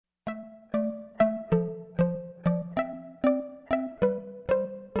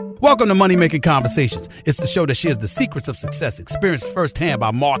Welcome to Money Making Conversations. It's the show that shares the secrets of success, experienced firsthand by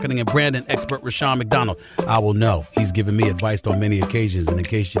marketing and branding expert Rushion McDonald. I will know he's given me advice on many occasions, and in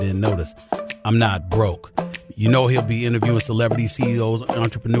case you didn't notice, I'm not broke. You know he'll be interviewing celebrity CEOs,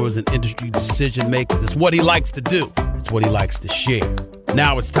 entrepreneurs, and industry decision makers. It's what he likes to do. It's what he likes to share.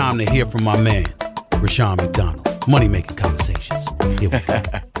 Now it's time to hear from my man, Rushion McDonald. Money Making Conversations. Here we go.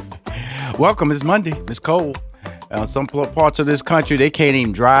 Welcome. It's Monday. It's cold. Some parts of this country, they can't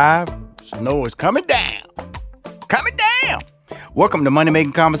even drive. Snow is coming down. Coming down. Welcome to Money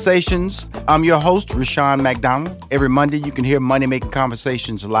Making Conversations. I'm your host, Rushion McDonald. Every Monday, you can hear Money Making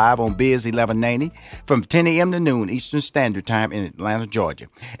Conversations live on Biz 1190 from 10 a.m. to noon Eastern Standard Time in Atlanta, Georgia.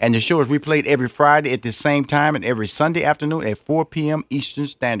 And the show is replayed every Friday at the same time and every Sunday afternoon at 4 p.m. Eastern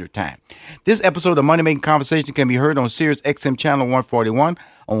Standard Time. This episode of Money Making Conversations can be heard on Sirius XM Channel 141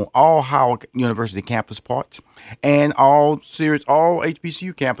 on all Howard University campus parts and all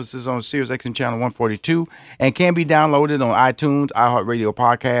HBCU campuses on Sirius XM Channel 142 and can be downloaded on iTunes, iHeartRadio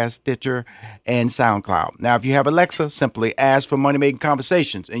Podcast, Stitcher, and SoundCloud. Now, if you have Alexa, simply ask for Money Making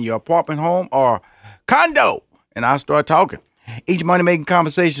Conversations in your apartment, home, or condo, and I'll start talking. Each Money Making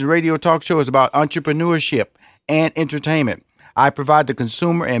Conversations radio talk show is about entrepreneurship and entertainment. I provide the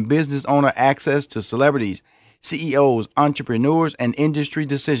consumer and business owner access to celebrities, CEOs, entrepreneurs, and industry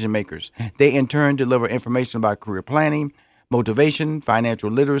decision makers. They in turn deliver information about career planning, motivation, financial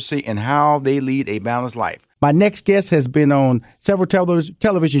literacy, and how they lead a balanced life. My next guest has been on several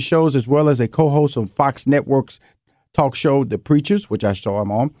television shows as well as a co-host on Fox Network's talk show, The Preachers, which I saw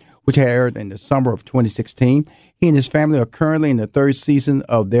him on, which aired in the summer of 2016. He and his family are currently in the third season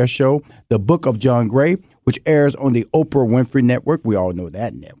of their show, The Book of John Gray, which airs on the Oprah Winfrey Network. We all know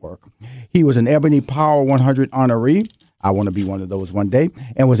that network. He was an Ebony Powell 100 honoree. I want to be one of those one day.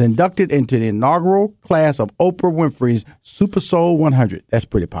 And was inducted into the inaugural class of Oprah Winfrey's Super Soul 100. That's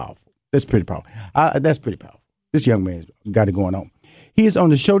pretty powerful. That's pretty powerful. This young man's got it going on. He is on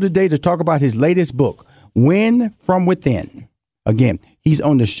the show today to talk about his latest book, Win From Within. Again, he's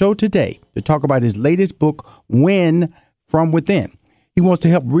on the show today to talk about his latest book, Win From Within. He wants to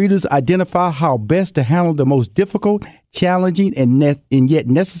help readers identify how best to handle the most difficult, challenging, and yet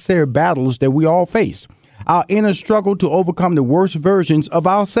necessary battles that we all face. Our inner struggle to overcome the worst versions of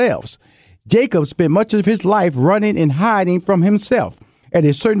ourselves. Jacob spent much of his life running and hiding from himself. At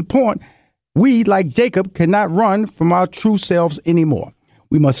a certain point, we, like Jacob, cannot run from our true selves anymore.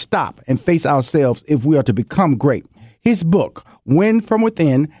 We must stop and face ourselves if we are to become great. His book, Win From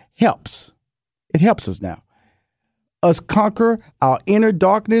Within, helps. It helps us now. Us conquer our inner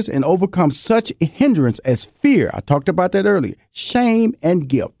darkness and overcome such hindrance as fear. I talked about that earlier. Shame and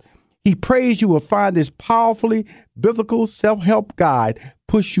guilt. He prays you will find this powerfully biblical self-help guide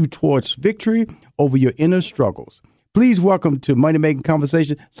push you towards victory over your inner struggles. Please welcome to Money Making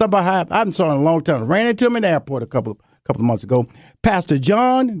Conversation. Somebody I haven't saw in a long time. Ran into him in the airport a couple of months ago. Pastor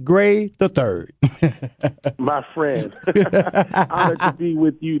John Gray III. My friend, honored to be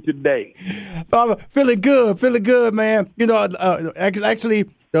with you today. Feeling good, man. You know, actually,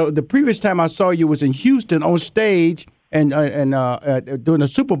 the previous time I saw you was in Houston on stage and doing a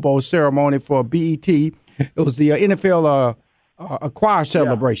Super Bowl ceremony for BET. It was the NFL choir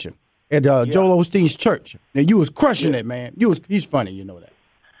celebration at Joel Osteen's church. And you was crushing it, man. He's funny, you know that.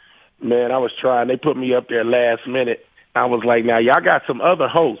 Man, I was trying. They put me up there last minute. I was like, now, y'all got some other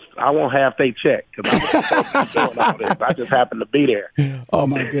hosts. I won't have they check because I'm doing all this. I just happened to be there. Oh,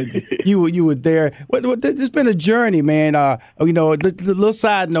 my goodness. You were there. It's been a journey, man. You know, a little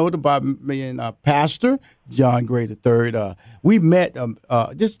side note about me and Pastor John Gray III. We met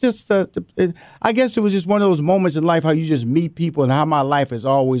I guess it was just one of those moments in life how you just meet people and how my life has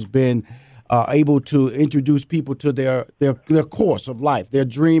always been able to introduce people to their course of life, their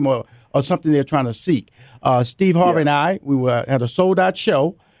dream or something they're trying to seek. Steve Harvey and I, we had a sold-out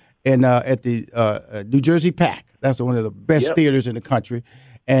show at the New Jersey PAC. That's one of the best theaters in the country.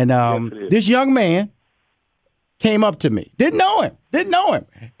 And this young man came up to me. Didn't know him.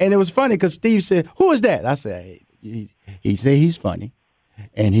 And it was funny because Steve said, "Who is that?" I said, hey, he said he's funny,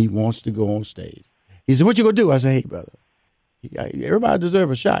 and he wants to go on stage. He said, "What you going to do?" I said, "Hey, brother, everybody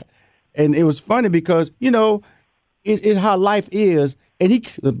deserves a shot." And it was funny because, you know, it's how life is. And he,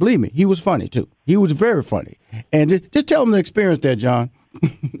 believe me, he was funny, too. He was very funny. And just tell him the experience there, John.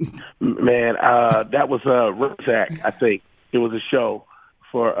 Man, that was Rucksack, I think. It was a show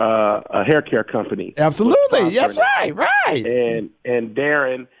for a hair care company. Absolutely. That's right. And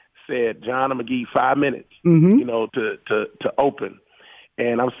Darren said, John, I'm going to give you 5 minutes, you know, to open.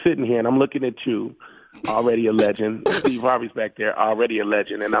 And I'm sitting here, and I'm looking at you. already a legend. Steve Harvey's back there, already a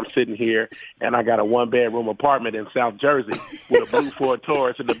legend. And I'm sitting here, and I got a one-bedroom apartment in South Jersey with a blue Ford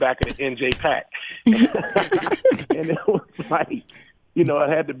Taurus in the back of the NJ Pack. And it was like, you know, it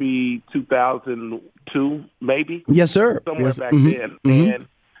had to be 2002, maybe. Yes, sir. Somewhere back then. And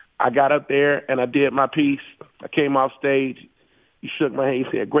I got up there, and I did my piece. I came off stage. He shook my hand.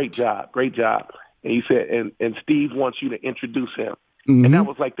 He said, great job, great job. And he said, and Steve wants you to introduce him. And that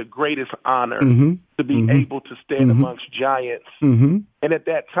was like the greatest honor to be able to stand amongst giants. And at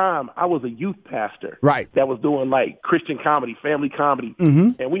that time, I was a youth pastor that was doing like Christian comedy, family comedy.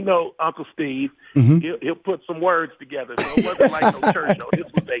 And we know Uncle Steve, he'll put some words together. So it wasn't like no church show. This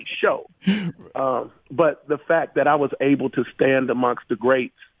was a show. But the fact that I was able to stand amongst the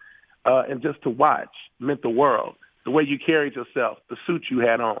greats and just to watch meant the world. The way you carried yourself, the suit you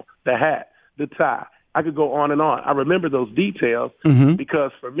had on, the hat, the tie. I could go on and on. I remember those details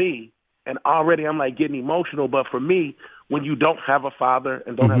because for me, and already I'm like getting emotional, but for me, when you don't have a father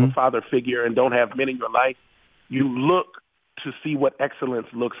and don't have a father figure and don't have men in your life, you look to see what excellence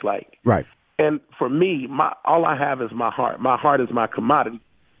looks like. Right. And for me, all I have is my heart. My heart is my commodity.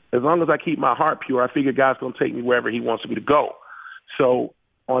 As long as I keep my heart pure, I figure God's going to take me wherever he wants me to go. So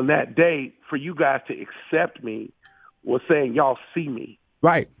on that day, for you guys to accept me was saying y'all see me.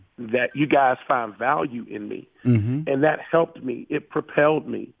 Right. That you guys find value in me. And that helped me. It propelled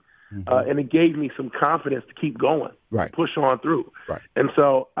me. And it gave me some confidence to keep going, push on through. Right. And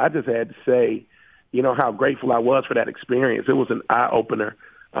so I just had to say, you know, how grateful I was for that experience. It was an eye-opener,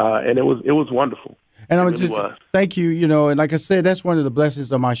 and it was wonderful. And I was thank you, you know, and like I said, that's one of the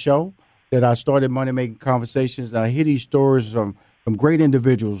blessings of my show, that I started Money Making Conversations, and I hear these stories from great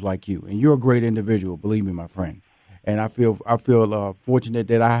individuals like you, and you're a great individual, believe me, my friend. And I feel fortunate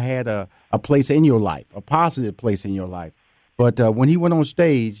that I had a place in your life, a positive place in your life. But when he went on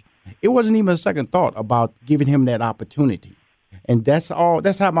stage, it wasn't even a second thought about giving him that opportunity. And that's all.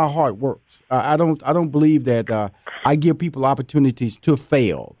 That's how my heart works. I don't believe that I give people opportunities to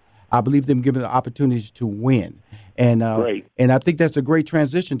fail. I believe them giving the opportunities to win. And and I think that's a great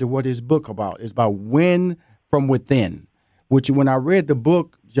transition to what his book about. It's about win from within. Which when I read the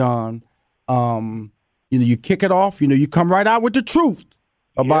book, John. You know, you kick it off. You know, you come right out with the truth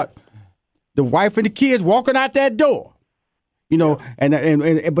about the wife and the kids walking out that door. You know, and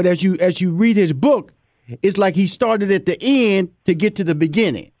but as you read his book, it's like he started at the end to get to the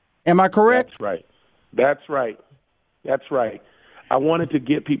beginning. Am I correct? That's right. That's right. That's right. I wanted to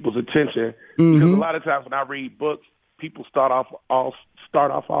get people's attention because a lot of times when I read books, people start off all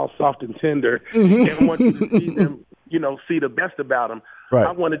soft and tender and want you to see them, you know, see the best about them. Right.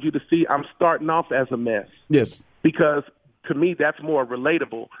 I wanted you to see I'm starting off as a mess. Yes. Because to me that's more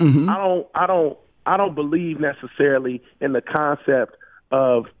relatable. I don't believe necessarily in the concept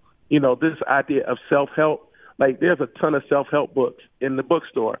of, you know, this idea of self-help. Like there's a ton of self-help books in the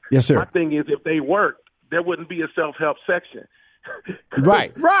bookstore. Yes, sir. My thing is if they worked, there wouldn't be a self-help section.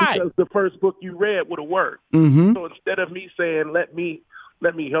 Right. Because the first book you read would have worked. So instead of me saying, let me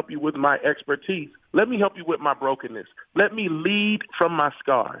help you with my expertise. Let me help you with my brokenness. Let me lead from my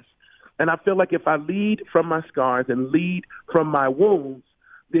scars. And I feel like if I lead from my scars and lead from my wounds,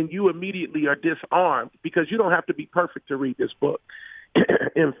 then you immediately are disarmed because you don't have to be perfect to read this book.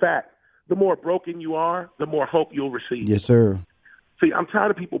 In fact, the more broken you are, the more hope you'll receive. Yes, sir. See, I'm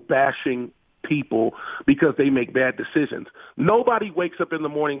tired of people bashing people because they make bad decisions. Nobody wakes up in the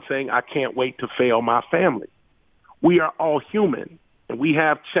morning saying, I can't wait to fail my family. We are all human. And we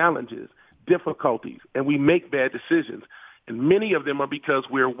have challenges, difficulties, and we make bad decisions. And many of them are because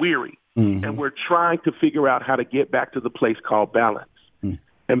we're weary, and we're trying to figure out how to get back to the place called balance.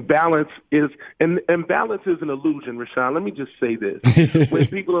 And balance is an illusion, Rashawn. Let me just say this. When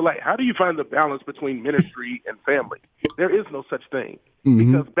people are like, how do you find the balance between ministry and family? There is no such thing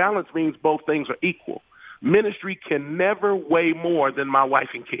because balance means both things are equal. Ministry can never weigh more than my wife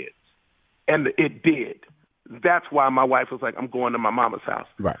and kids, and it did. That's why my wife was like, I'm going to my mama's house.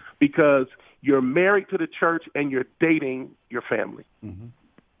 Right. Because you're married to the church and you're dating your family.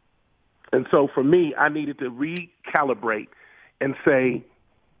 And so for me, I needed to recalibrate and say,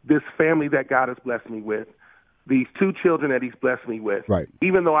 this family that God has blessed me with, these two children that he's blessed me with,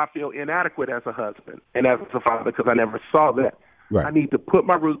 even though I feel inadequate as a husband and as a father because I never saw that, I need to put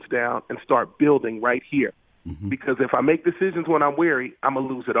my roots down and start building right here. Because if I make decisions when I'm weary, I'm going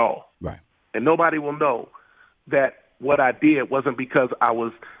to lose it all. Right. And nobody will know that what I did wasn't because I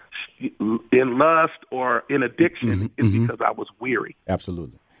was in lust or in addiction. It's because I was weary.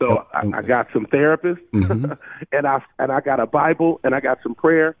 Absolutely. So I got some therapists, and I got a Bible, and I got some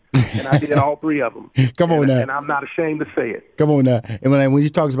prayer, and I did all three of them. Come on now. And I'm not ashamed to say it. Come on now. And when he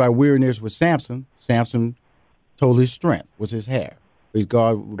talks about weariness with Samson told his strength was his hair. Because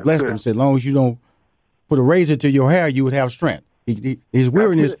God blessed him and said, as long as you don't put a razor to your hair, you would have strength. His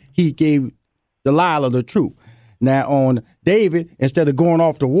weariness, he gave Delilah the truth. Now on David, instead of going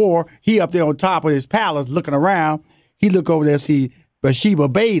off to war, he up there on top of his palace looking around. He look over there and see Bathsheba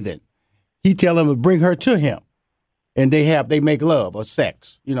bathing. He tell him to bring her to him. And they make love or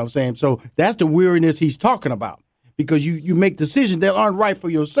sex. You know what I'm saying? So that's the weariness he's talking about. Because you make decisions that aren't right for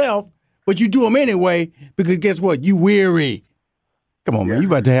yourself, but you do them anyway because guess what? You weary. Come on, man. You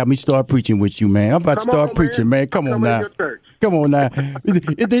about to have me start preaching with you, man. I'm about to start preaching, man. Come on now. Come on now.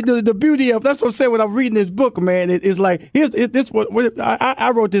 The beauty of, that's what I'm saying when I'm reading this book, man. It's like,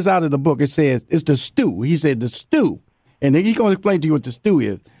 I wrote this out of the book. It says, it's the stew. He said the stew. And he's going to explain to you what the stew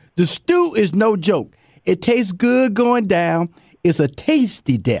is. The stew is no joke. It tastes good going down. It's a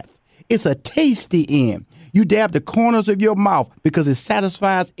tasty death. It's a tasty end. You dab the corners of your mouth because it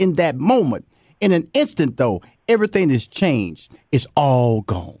satisfies in that moment. In an instant, though, everything is changed. It's all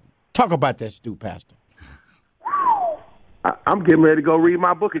gone. Talk about that stew, Pastor. I'm getting ready to go read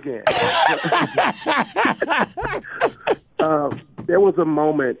my book again. There was a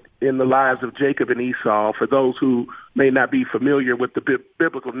moment in the lives of Jacob and Esau. For those who may not be familiar with the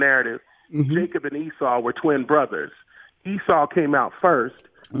biblical narrative, Jacob and Esau were twin brothers. Esau came out first.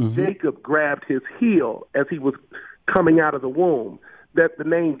 Jacob grabbed his heel as he was coming out of the womb. That the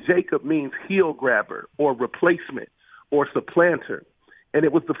name Jacob means heel grabber or replacement or supplanter. And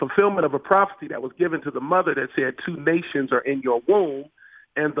it was the fulfillment of a prophecy that was given to the mother that said, 2 nations are in your womb,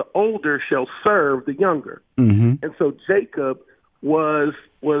 and the older shall serve the younger. And so Jacob was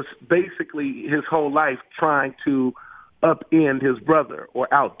basically his whole life trying to upend his brother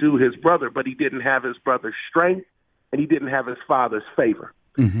or outdo his brother, but he didn't have his brother's strength and he didn't have his father's favor.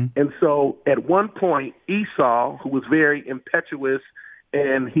 And so at one point, Esau, who was very impetuous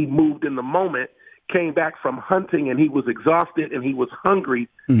and he moved in the moment, came back from hunting and he was exhausted and he was hungry.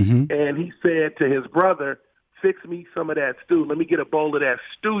 And he said to his brother, fix me some of that stew. Let me get a bowl of that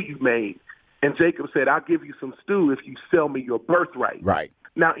stew you made. And Jacob said, I'll give you some stew if you sell me your birthright. Right.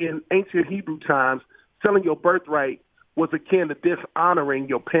 Now, in ancient Hebrew times, selling your birthright was akin to dishonoring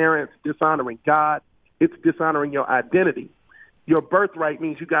your parents, dishonoring God. It's dishonoring your identity. Your birthright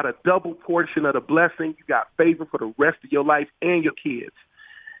means you got a double portion of the blessing. You got favor for the rest of your life and your kids.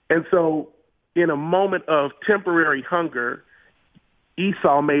 And so in a moment of temporary hunger,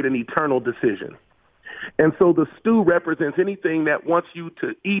 Esau made an eternal decision. And so the stew represents anything that wants you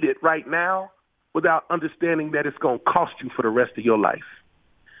to eat it right now without understanding that it's going to cost you for the rest of your life.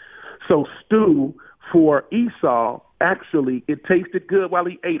 So stew for Esau, actually, it tasted good while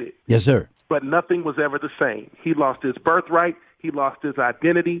he ate it. Yes, sir. But nothing was ever the same. He lost his birthright, he lost his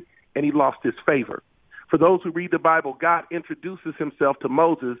identity, and he lost his favor. For those who read the Bible, God introduces himself to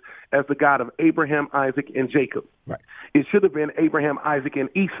Moses as the God of Abraham, Isaac, and Jacob. Right. It should have been Abraham, Isaac, and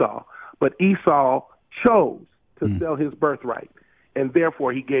Esau, but Esau chose to sell his birthright, and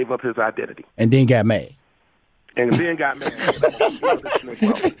therefore he gave up his identity. And then got mad. And then got mad.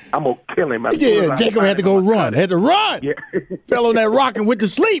 I'm going to kill him. Yeah, Jacob had to go run. Had to run. Yeah. Fell on that rock and went to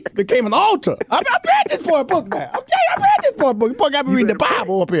sleep. Became an altar. I read this boy book now. I'm telling you, I read this boy book. The boy got me reading the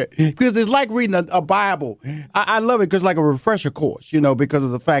Bible up here. Because it's like reading a Bible. I love it because it's like a refresher course, because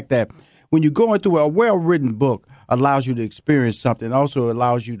of the fact that when you're going through a well-written book allows you to experience something. Also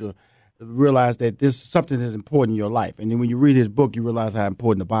allows you to realize that this is something that's important in your life. And then when you read his book, you realize how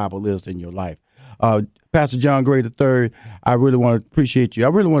important the Bible is in your life. Pastor John Gray III, I really want to appreciate you. I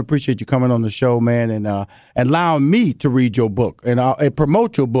really want to appreciate you coming on the show, man, and allowing me to read your book and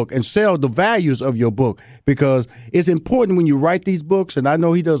promote your book and sell the values of your book, because it's important when you write these books, and I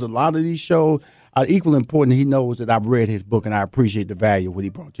know he does a lot of these shows, equally important he knows that I've read his book and I appreciate the value of what he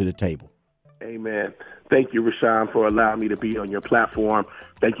brought to the table. Amen. Thank you, Rashawn, for allowing me to be on your platform.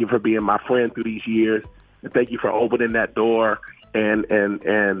 Thank you for being my friend through these years, and thank you for opening that door and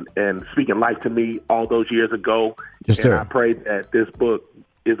speaking life to me all those years ago. Yes, sir. And I pray that this book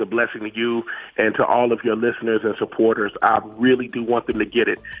is a blessing to you and to all of your listeners and supporters. I really do want them to get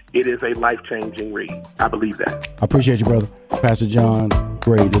it. It is a life-changing read. I believe that. I appreciate you, brother. Pastor John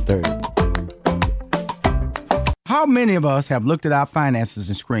Gray III. How many of us have looked at our finances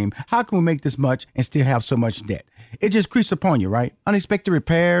and screamed, how can we make this much and still have so much debt? It just creeps upon you, right? Unexpected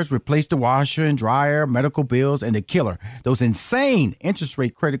repairs, replace the washer and dryer, medical bills, and the killer, those insane interest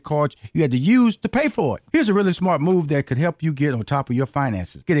rate credit cards you had to use to pay for it. Here's a really smart move that could help you get on top of your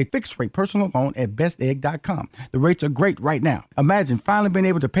finances. Get a fixed rate personal loan at bestegg.com. The rates are great right now. Imagine finally being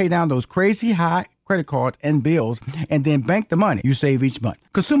able to pay down those crazy high credit cards and bills and then bank the money you save each month.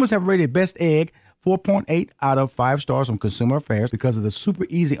 Consumers have rated Best Egg 4.8 out of 5 stars on Consumer Affairs because of the super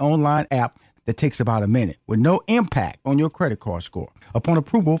easy online app that takes about a minute with no impact on your credit card score. Upon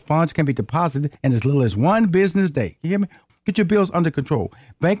approval, funds can be deposited in as little as 1 business day. You hear me? Get your bills under control.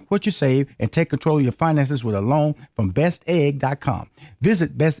 Bank what you save and take control of your finances with a loan from bestegg.com.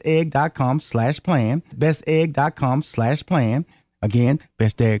 Visit bestegg.com/plan, bestegg.com/plan. Again,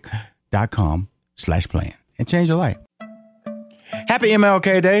 bestegg.com/plan, and change your life. Happy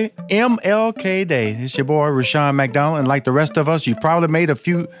MLK Day. MLK Day. It's your boy, Rushion McDonald. And like the rest of us, you probably made a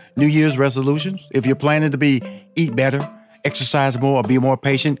few New Year's resolutions. If you're planning to eat better, exercise more, or be more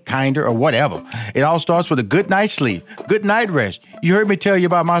patient, kinder, or whatever. It all starts with a good night's sleep, good night rest. You heard me tell you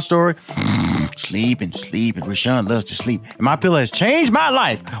about my story. Sleep. Rushion loves to sleep. And my pillow has changed my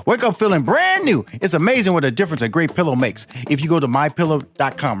life. Wake up feeling brand new. It's amazing what a difference a great pillow makes. If you go to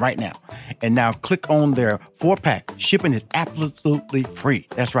mypillow.com right now and now click on their 4-pack, shipping is absolutely free.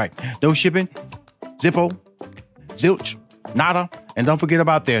 That's right. No shipping, Zippo, zilch, nada. And don't forget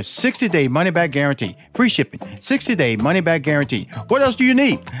about their 60-day money-back guarantee. Free shipping, 60-day money-back guarantee. What else do you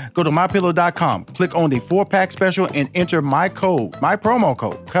need? Go to mypillow.com, click on the 4-pack special, and enter my promo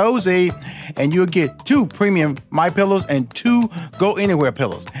code, COZY, and you'll get 2 premium My Pillows and 2 Go Anywhere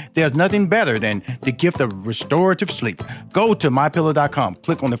pillows. There's nothing better than the gift of restorative sleep. Go to mypillow.com,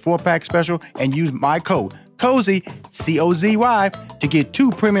 click on the 4-pack special, and use my code, COZY, COZY, to get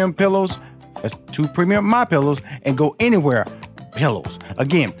 2 premium pillows. That's 2 premium My Pillows and Go Anywhere pillows.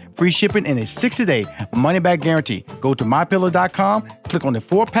 Again, free shipping and a 60-day money-back guarantee. Go to mypillow.com, click on the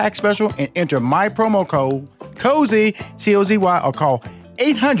 4-pack special, and enter my promo code, COZY, C-O-Z-Y, or call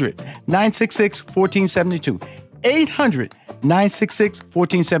 800-966-1472.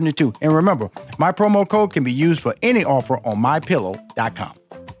 800-966-1472. And remember, my promo code can be used for any offer on mypillow.com.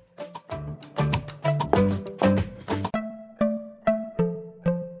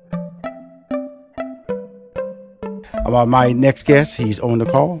 About my next guest, he's on the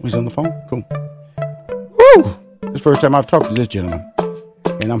call. He's on the phone. Cool. Woo! This is the first time I've talked to this gentleman,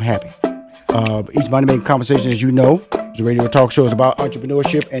 and I'm happy. Each Money Making Conversation, as you know, is a radio talk show is about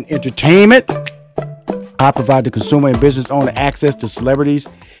entrepreneurship and entertainment. I provide the consumer and business owner access to celebrities,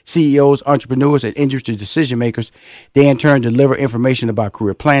 CEOs, entrepreneurs, and industry decision makers. They in turn deliver information about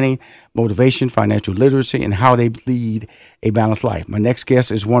career planning, motivation, financial literacy, and how they lead a balanced life. My next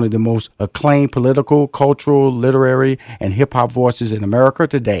guest is one of the most acclaimed political, cultural, literary, and hip-hop voices in America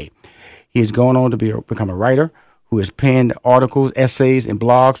today. He has gone on to become a writer who has penned articles, essays, and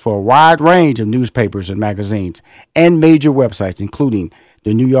blogs for a wide range of newspapers and magazines and major websites, including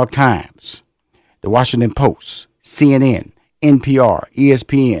the New York Times, the Washington Post, CNN, NPR,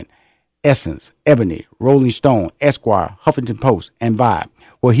 ESPN, Essence, Ebony, Rolling Stone, Esquire, Huffington Post, and Vibe,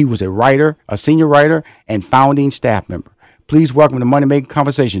 where he was a writer, a senior writer, and founding staff member. Please welcome to Money Making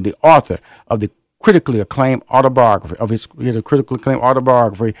Conversation, the author of the critically acclaimed autobiography,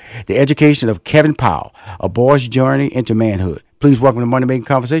 The Education of Kevin Powell, A Boy's Journey into Manhood. Please welcome to Money Making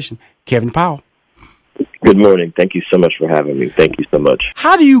Conversation, Kevin Powell. Good morning. Thank you so much for having me. Thank you so much.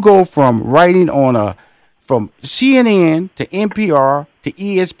 How do you go from writing from CNN to NPR to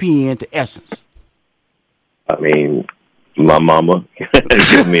ESPN to Essence? I mean, my mama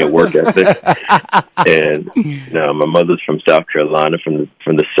gave me a work ethic, and my mother's from South Carolina, from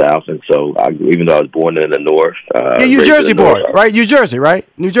the South, and so even though I was born in the North, New Jersey boy, right? New Jersey, right?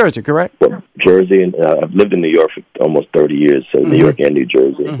 New Jersey, correct? Well, Jersey, and I've lived in New York for almost 30 years, so New York and New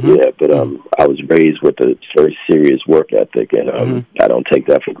Jersey, yeah. But I was raised with a very serious work ethic, and I don't take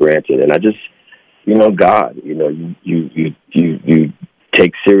that for granted. And I just, God, you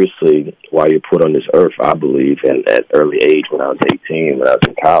take seriously why you're put on this earth, I believe. And at early age, when I was 18, when I was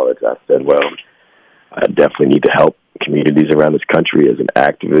in college, I said, well, I definitely need to help communities around this country as an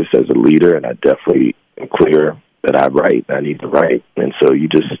activist, as a leader, and I definitely am clear that I write. I need to write. And so you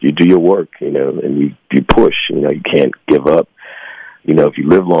do your work, and you push. You can't give up. If you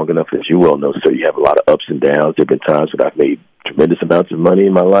live long enough, as you well know, so you have a lot of ups and downs. There have been times when I've made tremendous amounts of money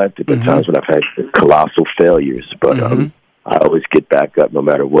in my life. There have been times when I've had colossal failures, but I always get back up no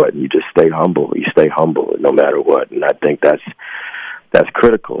matter what, and you just stay humble. You stay humble no matter what, and I think that's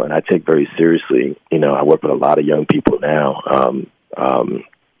critical, and I take very seriously. I work with a lot of young people now,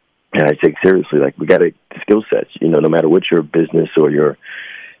 and I take seriously, like, we got to skill sets, no matter what your business or your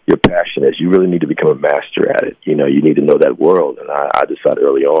passion is, you really need to become a master at it. You need to know that world. And I decided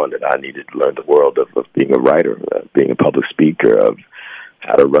early on that I needed to learn the world of being a writer, being a public speaker, of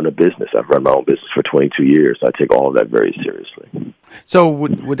how to run a business. I've run my own business for 22 years. So I take all of that very seriously. So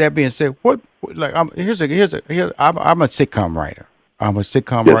with that being said, I'm a sitcom writer. I'm a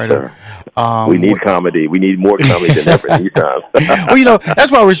sitcom writer. We need comedy. We need more comedy than ever these times. Well,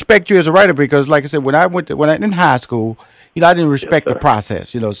 that's why I respect you as a writer, because, like I said, when I in high school, I didn't respect the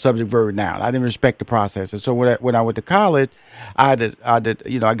process. Subject, verb, noun. I didn't respect the process, and so when I went to college, I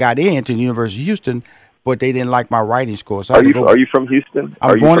got into the University of Houston, but they didn't like my writing score. So are you from Houston?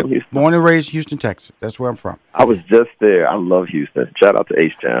 I'm born and raised Houston, Texas. That's where I'm from. I was just there. I love Houston. Shout out to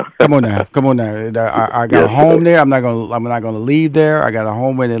H-Town. Come on now. I got a home there. I'm not gonna leave there. I got a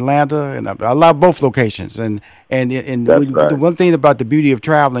home in Atlanta, and I love both locations. And the one thing about the beauty of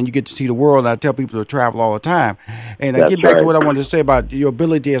traveling, you get to see the world. And I tell people to travel all the time. And I get back to what I wanted to say about your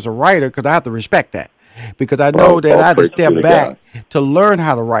ability as a writer, because I have to respect that, because I know that I have to step back to learn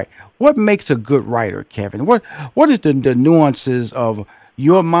how to write. What makes a good writer, Kevin? What is the nuances of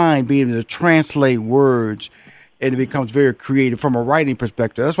your mind being able to translate words, and it becomes very creative from a writing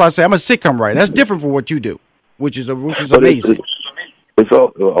perspective? That's why I say I'm a sitcom writer. That's different from what you do, which is amazing. It's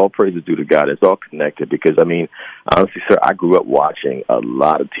all praises due to God. It's all connected, because, honestly, sir, I grew up watching a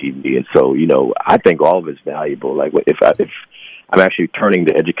lot of TV, and so, I think all of it's valuable. Like, if I'm actually turning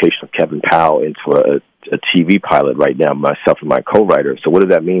the education of Kevin Powell into a TV pilot right now, myself and my co-writer. So what does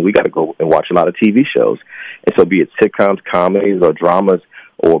that mean? We got to go and watch a lot of TV shows. And so be it sitcoms, comedies, or dramas,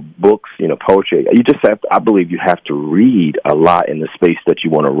 or books, poetry. I believe you have to read a lot in the space that you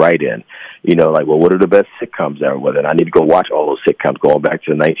want to write in. What are the best sitcoms ever? And I need to go watch all those sitcoms going back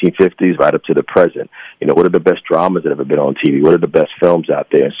to the 1950s right up to the present. What are the best dramas that have ever been on TV? What are the best films out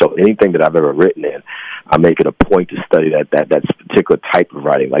there? And so anything that I've ever written in, I make it a point to study that particular type of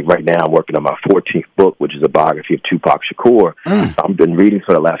writing. Like right now, I'm working on my 14th book, which is a biography of Tupac Shakur. I've been reading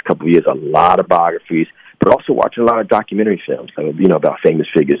for the last couple of years a lot of biographies, but also watching a lot of documentary films, about famous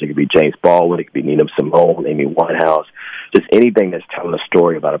figures. It could be James Baldwin, it could be Nina Simone, Amy Winehouse, just anything that's telling a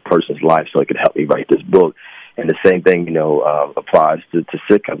story about a person's life, so it could help me write this book. And the same thing, applies to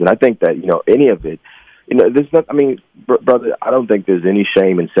sitcoms. And I think that, any of it, there's not, brother, I don't think there's any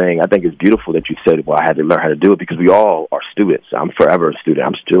shame in saying, I think it's beautiful that you said, well, I had to learn how to do it, because we all are students. I'm forever a student.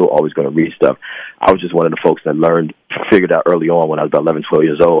 I'm still always going to read stuff. I was just one of the folks that figured out early on when I was about 11, 12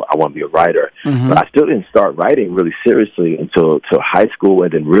 years old, I want to be a writer. Mm-hmm. But I still didn't start writing really seriously until high school,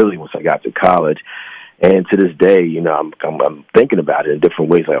 and then really once I got to college. And to this day, I'm thinking about it in different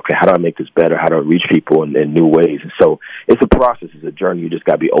ways. Like, okay, how do I make this better? How do I reach people in new ways? And so it's a process. It's a journey. You just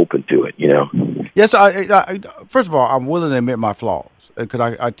got to be open to it, Yes, I first of all, I'm willing to admit my flaws. Because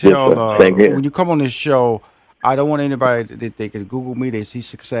I tell, when you come on this show, I don't want anybody that they can Google me, they see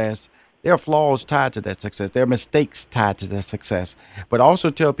success. There are flaws tied to that success. There are mistakes tied to that success. But I also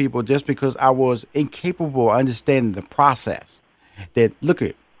tell people, just because I was incapable of understanding the process, that, look,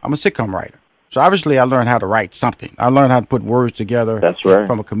 I'm a sitcom writer. So obviously I learned how to write something. I learned how to put words together. That's right.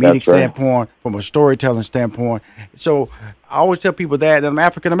 From a comedic standpoint, from a storytelling standpoint. So I always tell people that I'm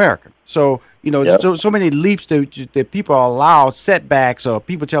African American. So, so many leaps that people allow, setbacks, or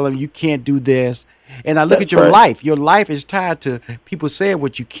people tell them you can't do this. And I look at your life. Your life is tied to people saying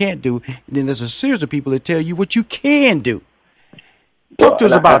what you can't do. And then there's a series of people that tell you what you can do. Talk to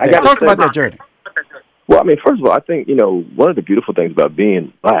us about that. Talk about that journey. Well, first of all, I think, one of the beautiful things about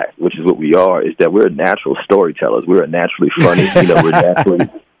being black, which is what we are, is that we're natural storytellers. We're naturally funny. We're naturally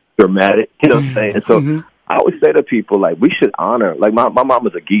dramatic. You know what I'm saying? And so I always say to people, like, we should honor, like, my mom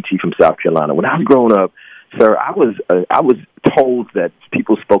was a Geechee from South Carolina. When I was growing up, sir, I was told that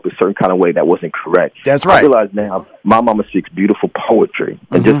people spoke a certain kind of way that wasn't correct. That's right. I realize now my mama speaks beautiful poetry.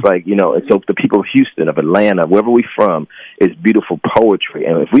 And just like, and so the people of Houston, of Atlanta, wherever we're from, is beautiful poetry.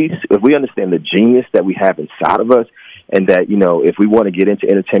 And if we understand the genius that we have inside of us, and that, if we want to get into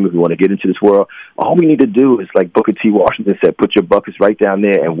entertainment, if we want to get into this world, all we need to do is, like Booker T. Washington said, put your buckets right down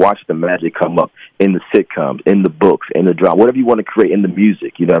there and watch the magic come up in the sitcoms, in the books, in the drama, whatever you want to create, in the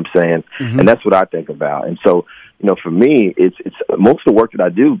music, you know what I'm saying? And that's what I think about. And so, for me, it's most of the work that I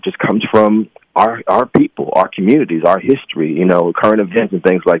do just comes from our people, our communities, our history, current events and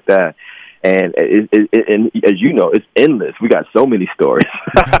things like that. And and as you know, it's endless. We got so many stories.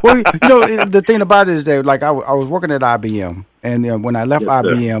 Well, the thing about it is that, like, I was working at IBM, and when I left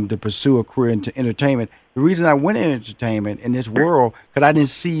IBM to pursue a career into entertainment, the reason I went into entertainment in this world, because I didn't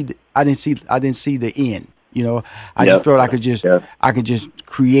see the end. I just felt I could just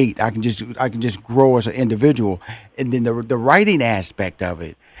create. I can just grow as an individual, and then the writing aspect of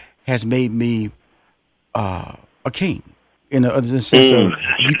it has made me a king. In the sense of,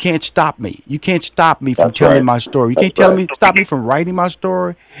 you can't stop me. You can't stop me from telling my story. You can't stop me from writing my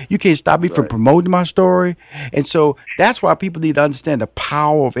story. You can't stop me from promoting my story. And so that's why people need to understand the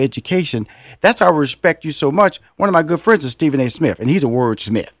power of education. That's why I respect you so much. One of my good friends is Stephen A. Smith, and he's a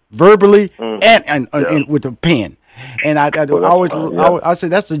wordsmith, verbally and with a pen. And I say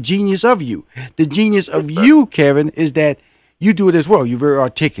that's the genius of you. The genius of you, Kevin, is that you do it as well. You're very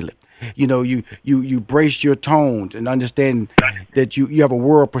articulate. You know, you brace your tones and understand that you have a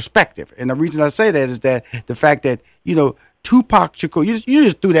world perspective. And the reason I say that is that the fact that, you know, Tupac Shakur, you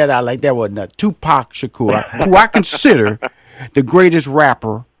just threw that out like that wasn't nothing. Tupac Shakur, who I consider the greatest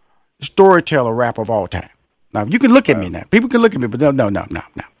rapper, storyteller rapper of all time. Now, you can look at me now. People can look at me, but no.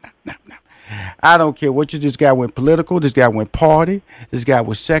 I don't care what this guy went political, this guy went party, this guy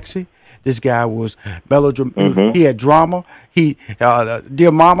was sexy. This guy was melodramatic. He had drama. Dear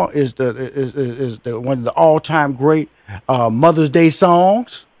Mama is the one of the all-time great Mother's Day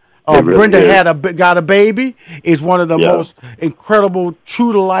songs. Brenda got a baby is one of the most incredible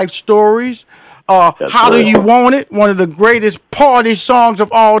true to life stories. How Do You Want It? One of the greatest party songs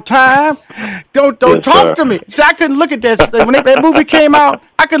of all time. Don't talk to me. See, I couldn't look at that when that movie came out.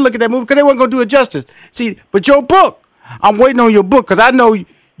 I couldn't look at that movie because they weren't gonna do it justice. See, but your book, I'm waiting on your book because I know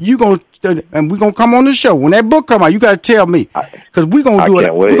you gonna, and we're gonna come on the show when that book come out. You gotta tell me because we're gonna do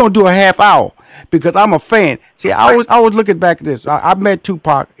it. We're gonna do a half hour because I'm a fan. See, I was looking back at this. I met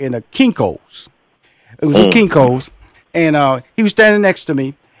Tupac in a Kinko's. It was a Kinko's, and he was standing next to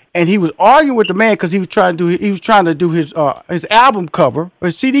me, and he was arguing with the man because he was trying to do his album cover, or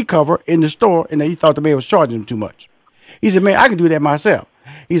his CD cover in the store, and he thought the man was charging him too much. He said, "Man, I can do that myself."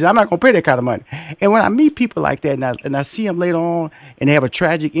 He said, "I'm not going to pay that kind of money." And when I meet people like that and I see them later on and they have a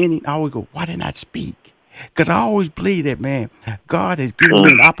tragic ending, I always go, why didn't I speak? Because I always believe that, man, God has given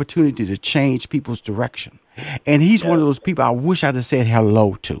me an opportunity to change people's direction. And he's one of those people I wish I'd have said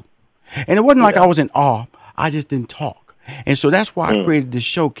hello to. And it wasn't like I was in awe. I just didn't talk. And so that's why I created this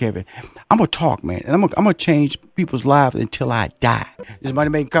show, Kevin. I'm going to talk, man. And I'm going to change people's lives until I die. This is Money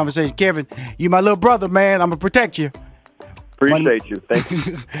Making Conversation. Kevin, you my little brother, man. I'm going to protect you. Appreciate you. Thank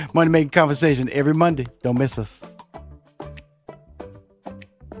you. Money Making Conversation every Monday. Don't miss us.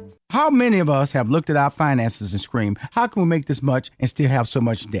 How many of us have looked at our finances and screamed, how can we make this much and still have so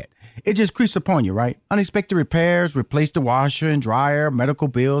much debt? It just creeps upon you, right? Unexpected repairs, replace the washer and dryer, medical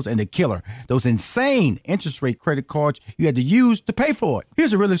bills, and the killer, those insane interest rate credit cards you had to use to pay for it.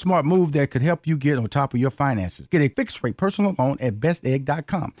 Here's a really smart move that could help you get on top of your finances. Get a fixed rate personal loan at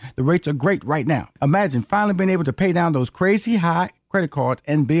bestegg.com. The rates are great right now. Imagine finally being able to pay down those crazy high credit cards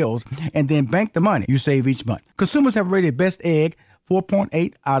and bills and then bank the money you save each month. Consumers have rated Best Egg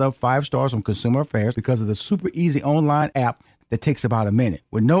 4.8 out of 5 stars on Consumer Affairs because of the super easy online app that takes about a minute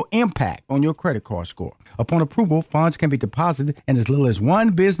with no impact on your credit card score. Upon approval, funds can be deposited in as little as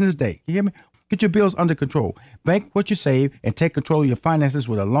 1 business day. You hear me? Get your bills under control. Bank what you save and take control of your finances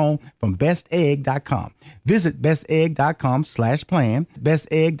with a loan from bestegg.com. Visit bestegg.com/plan.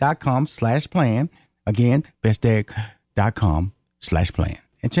 Bestegg.com/plan. Again, bestegg.com/plan.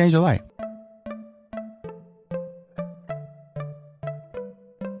 And change your life.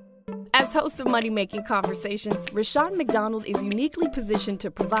 As host of Money Making Conversations, Rushion McDonald is uniquely positioned to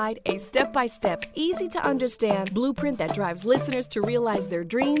provide a step-by-step, easy-to-understand blueprint that drives listeners to realize their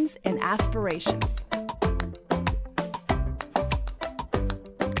dreams and aspirations.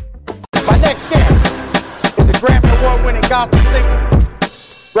 My next guest is a Grammy Award-winning gospel singer,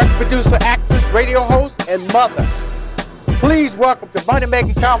 record producer, actress, radio host, and mother. Please welcome to Money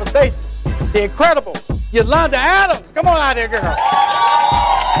Making Conversations, the incredible Yolanda Adams. Come on out here, girl.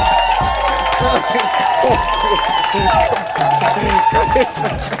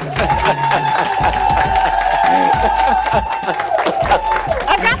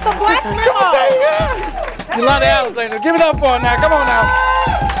 I got the black memo. Yolanda Adams, give it up for her now. Come on now.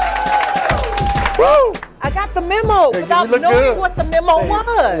 Woo! I got the memo without knowing what the memo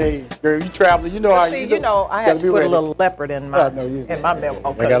was. Hey, girl, you traveling. You know how you do. You know, I had to put a little leopard in my memo.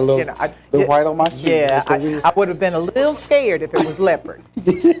 I got a little white on my sheet. Yeah, I would have been a little scared if it was leopard.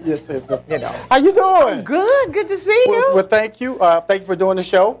 Yes. You know. How you doing? Good to see you. Well, thank you. Thank you for doing the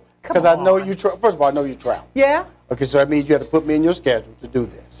show. Because I know you first of all, I know you travel. Yeah. Okay, so that means you have to put me in your schedule to do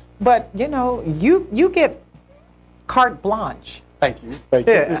this. But, you know, you get carte blanche. Thank you. Thank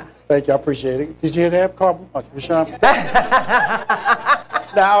you. Thank you. I appreciate it. Did you hear that, carte blanche, Rushion?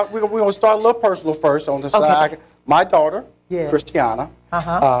 Now, we're going to start a little personal first on the side. My daughter, Christiana,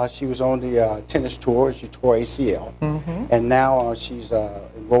 she was on the tennis tour. She tore ACL. And now she's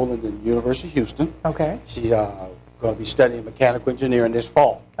enrolling in the University of Houston. Okay. She's going to be studying mechanical engineering this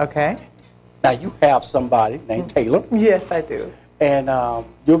fall. Okay. Now, you have somebody named Taylor. Yes, I do. And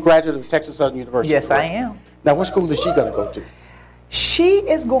you're a graduate of Texas Southern University. Yes, correct? I am. Now, what school is she going to go to? She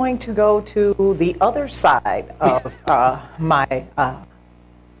is going to go to the other side of my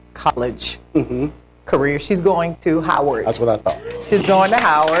college career. She's going to Howard. That's what I thought. She's going to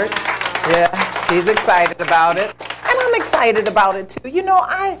Howard. Yeah, she's excited about it. And I'm excited about it too. You know,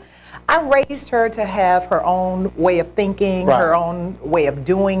 I raised her to have her own way of thinking, Right. her own way of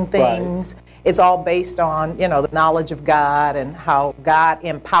doing things. Right. It's all based on, you know, the knowledge of God and how God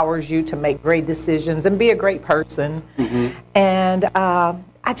empowers you to make great decisions and be a great person. And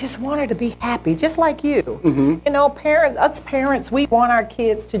I just want her to be happy, just like you. You know, us parents, we want our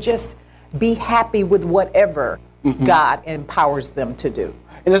kids to just be happy with whatever God empowers them to do.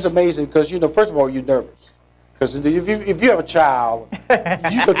 And it's amazing because, you know, first of all, you're nervous. Because if you have a child,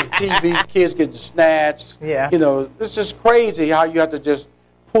 you look at TV, kids getting snatched. Yeah. You know, it's just crazy how you have to just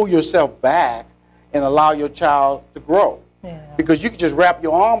pull yourself back and allow your child to grow. Yeah. Because you can just wrap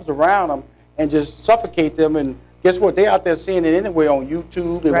your arms around them and just suffocate them. And guess what? They're out there seeing it anyway on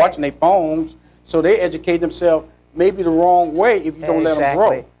YouTube. They're watching their phones. So they educate themselves maybe the wrong way if you don't let them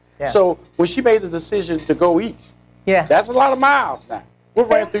grow. Yeah. So when she made the decision to go east, Yeah. that's a lot of miles now. What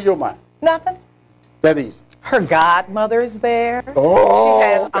ran through your mind? Nothing. That easy. Her godmother is there. Oh, she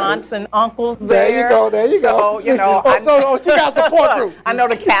has okay. aunts and uncles there. There you go, there you go. So, you know, she got a support group. I know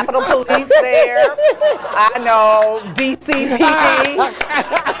the Capitol Police there. I know DCPD.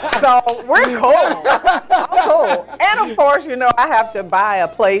 So we're cool. I'm cool. And of course, you know, I have to buy a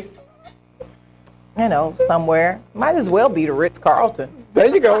place, you know, somewhere. Might as well be the Ritz-Carlton. There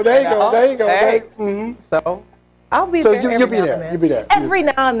you go, there you go, there you go. Hey. Mm-hmm. So I'll be So there. you'll be there. You'll be there. Every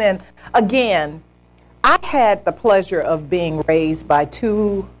now and then. Again, I had the pleasure of being raised by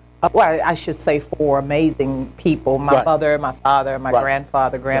well, I should say 4 amazing people, my mother, my father, my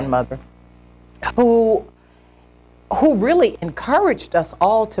grandfather, grandmother, who really encouraged us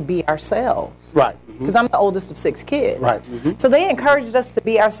all to be ourselves. Right. Because I'm the oldest of 6 kids. Right. So they encouraged us to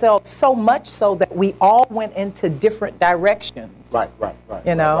be ourselves so much so that we all went into different directions. Right.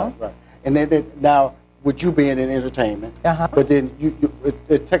 You know? Right. And then now, with you being in entertainment, but then you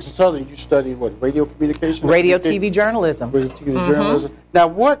at Texas Southern, you studied what, radio communication? Radio, TV journalism. Radio, TV, journalism. Now,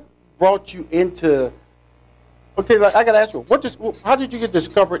 what brought you into, okay, like, I got to ask you, how did you get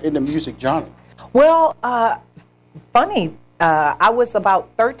discovered in the music genre? Well, funny, I was about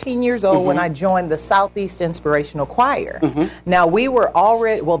 13 years old when I joined the Southeast Inspirational Choir. Now, they were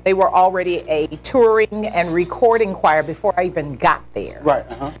already a touring and recording choir before I even got there. Right,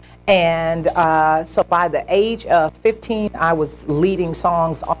 And so by the age of 15, I was leading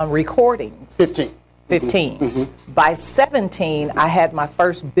songs on recordings. 15. By 17, I had my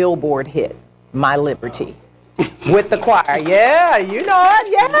first Billboard hit, My Liberty, with the choir. Yeah, you know it.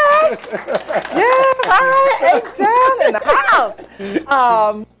 Yes. Yes. All right. H-Town in the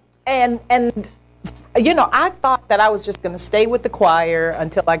house. And you know, I thought that I was just going to stay with the choir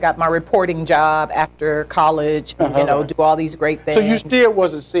until I got my reporting job after college, you know, do all these great things. So you still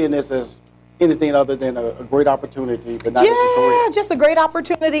wasn't seeing this as anything other than a great opportunity, but not as a career? Yeah, just a great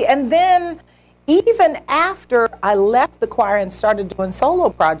opportunity. And then even after I left the choir and started doing solo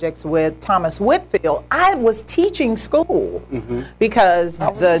projects with Thomas Whitfield, I was teaching school because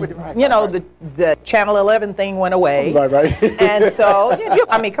the Channel 11 thing went away. Right. And so,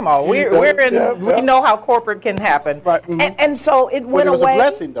 I mean, come on, we know how corporate can happen. Right. And so it went away. It was a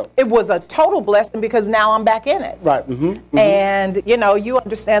blessing, though. It was a total blessing because now I'm back in it. Right. And, you know, you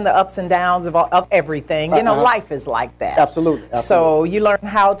understand the ups and downs of everything. You know, life is like that. Absolutely. So you learn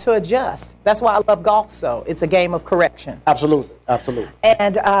how to adjust. That's why I love golf so. It's a game of correction. Absolutely.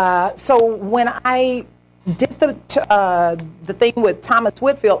 And so when I did the thing with Thomas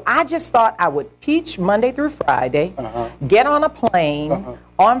Whitfield, I just thought I would teach Monday through Friday, get on a plane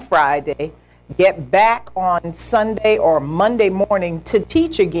on Friday, get back on Sunday or Monday morning to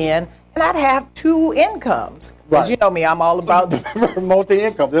teach again, and I'd have 2 incomes. Because you know me, I'm all about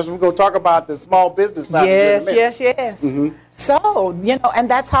multi-income. This we're going to talk about the small business side. Yes. So, you know,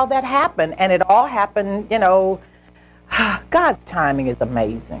 and that's how that happened. And it all happened, you know, God's timing is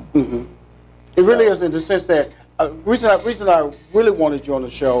amazing. It really is, in the sense that reason I really wanted you on the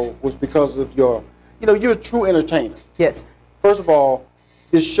show was because of you're a true entertainer. Yes. First of all,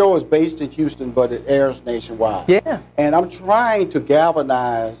 this show is based in Houston, but it airs nationwide. Yeah. And I'm trying to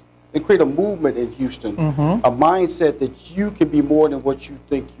galvanize and create a movement in Houston, a mindset that you can be more than what you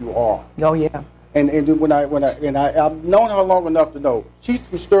think you are. Oh yeah. And I've known her long enough to know she's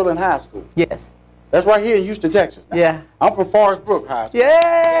from Sterling High School. Yes. That's right here in Houston, Texas. Now, yeah. I'm from Forest Brook High School.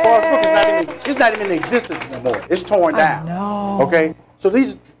 Yeah. Forest Brook is not even in existence anymore. It's torn down. No. Okay? So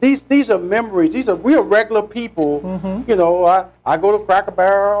these are memories. We are regular people. You know, I go to Cracker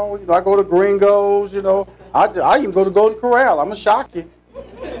Barrel, you know, I go to Gringo's, you know. I even go to Golden Corral. I'm going to shock you.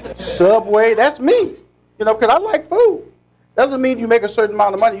 Subway, that's me. You know, because I like food. Doesn't mean you make a certain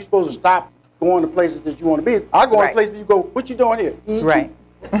amount of money, you're supposed to stop going to places that you want to be. I go to places you go, what you doing here? Eating? Right.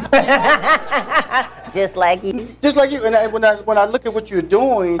 Just like you. Just like you. And when I look at what you're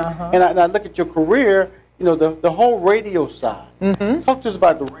doing, and I look at your career, you know, the whole radio side. Talk to us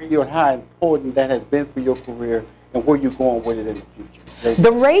about the radio and how important that has been for your career and where you're going with it in the future.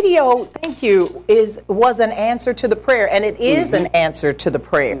 The radio, thank you, was an answer to the prayer, and it is an answer to the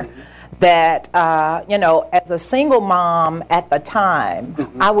prayer. That, you know, as a single mom at the time,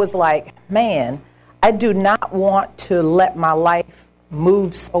 I was like, man, I do not want to let my life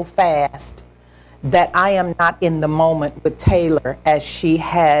move so fast that I am not in the moment with Taylor as she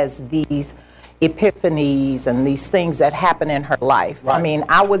has these epiphanies and these things that happen in her life. Right. I mean,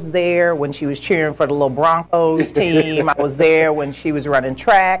 I was there when she was cheering for the little Broncos team. I was there when she was running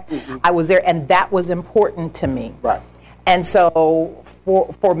track. I was there, and that was important to me. Right. And so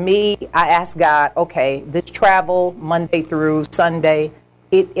for me, I asked God, okay, this travel Monday through Sunday,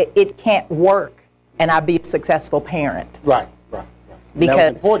 it can't work, and I'll be a successful parent. Right. Because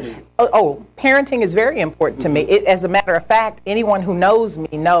that was important to you. Parenting is very important to me. As a matter of fact, anyone who knows me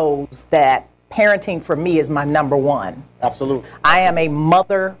knows that parenting for me is my number one. Absolutely. I am a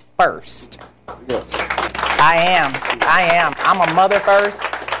mother first. Yes. I am. I'm a mother first,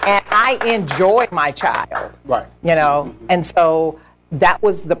 and I enjoy my child. Right. You know, and so that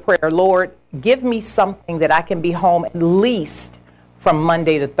was the prayer. Lord, give me something that I can be home at least from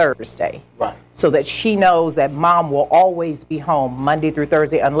Monday to Thursday. Right. So that she knows that mom will always be home Monday through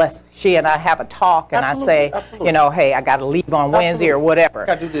Thursday unless she and I have a talk and I say, you know, hey, I got to leave on Wednesday or whatever.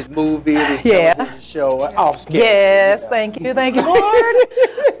 Got to do this movie, this television show, off schedule. Yes, thank you,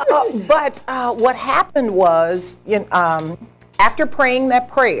 Lord. But what happened was, after praying that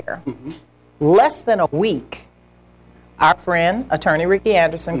prayer, less than a week, our friend, attorney Ricky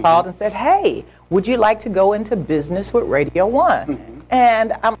Anderson, called and said, hey, would you like to go into business with Radio 1?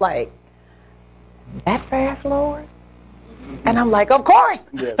 And I'm like, that fast, Lord? And I'm like, of course.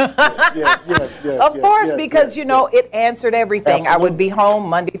 Of course, because, you know, it answered everything. Absolutely. I would be home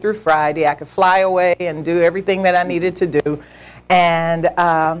Monday through Friday. I could fly away and do everything that I needed to do. And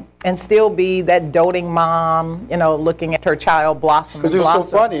still be that doting mom, you know, looking at her child blossom. Because it was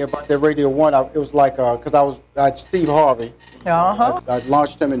so funny about that Radio 1. It was like, because I had Steve Harvey. I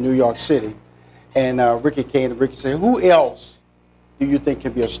launched him in New York City. And Ricky came and Ricky said, who else do you think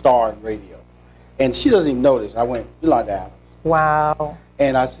can be a star in radio? And she doesn't even know this. I went, Yolanda. Wow.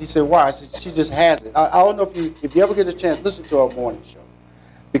 And he said, why? I said, she just has it. I don't know if you ever get a chance, listen to her morning show.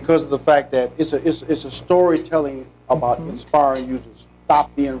 Because of the fact that it's a storytelling about inspiring you to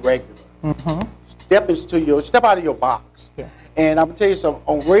stop being regular. Step out of your box. Yeah. And I'm going to tell you something,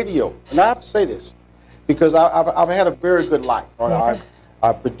 on radio, and I have to say this, because I've had a very good life.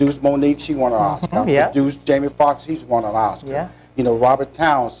 I produced Monique, she won an Oscar. I produced Jamie Foxx, he's won an Oscar. Yeah. You know, Robert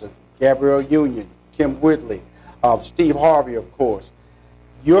Townsend, Gabrielle Union, Kim Whitley, Steve Harvey, of course.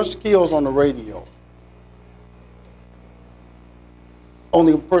 Your skills on the radio,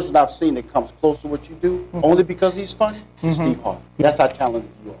 only person I've seen that comes close to what you do, only because he's funny, is Steve Harvey. That's how talented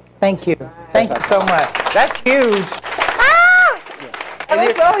you are. Thank you. Thank you so much. That's huge.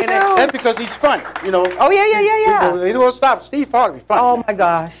 That's because he's funny, you know. Oh, yeah. He don't stop. Steve Harvey funny. Oh, my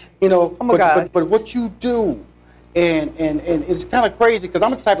gosh. You know, but what you do, and it's kind of crazy because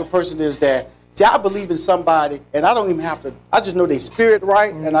I'm the type of person that, see, I believe in somebody, and I don't even have to, I just know their spirit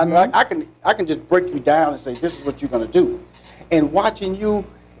right, and I can just break you down and say, this is what you're going to do. And watching you,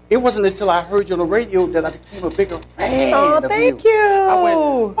 it wasn't until I heard you on the radio that I became a bigger fan of you. Thank you. I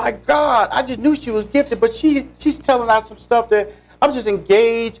went, my God, I just knew she was gifted, but she's telling out some stuff that I'm just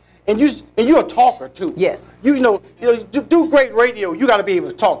engaged, and you're a talker too. Yes. You know, do great radio. You got to be able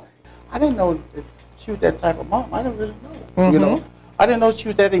to talk. I didn't know that she was that type of mom. I didn't really know. You know, I didn't know she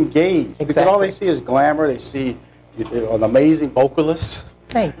was that engaged because all they see is glamour. They see an amazing vocalist.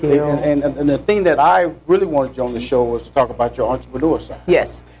 Thank you. And the thing that I really wanted you on the show was to talk about your entrepreneur side.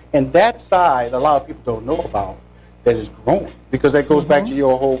 Yes. And that side, a lot of people don't know about, that is growing because that goes back to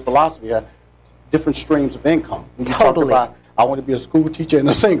your whole philosophy, different streams of income. We talked about, I want to be a school teacher and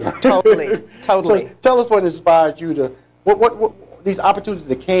a singer. Totally. So tell us what inspired you to, what these opportunities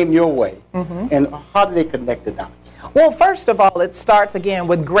that came your way, and how do they connect the dots? Well, first of all, it starts again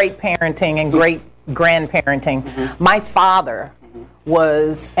with great parenting and great grandparenting. My father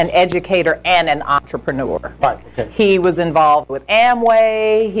was an educator and an entrepreneur. Right, okay. He was involved with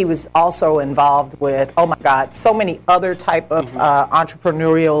Amway. He was also involved with, oh my God, so many other type of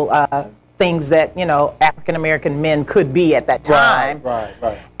entrepreneurial things that, you know, African-American men could be at that time.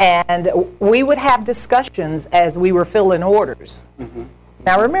 Right. And we would have discussions as we were filling orders.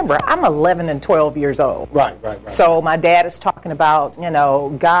 Now remember, I'm 11 and 12 years old. Right. So my dad is talking about, you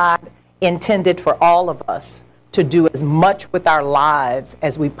know, God intended for all of us to do as much with our lives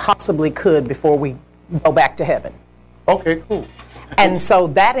as we possibly could before we go back to heaven. Okay, cool. And so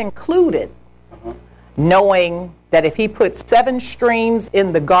that included knowing that if he put 7 streams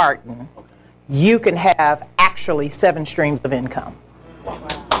in the garden, you can have actually 7 streams of income.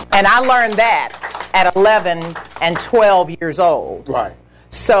 And I learned that at 11 and 12 years old. Right.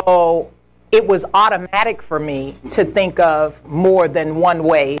 So it was automatic for me to think of more than one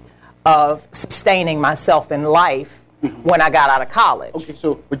way of sustaining myself in life when I got out of college. Okay,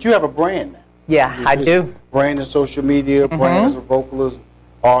 so, but you have a brand now. Yeah, I do. Brand in social media, brand as a vocalist,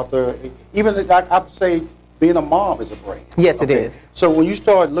 author. Even, I have to say, being a mom is a brand. Yes, it is. So when you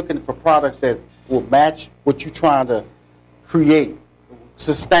start looking for products that will match what you're trying to create,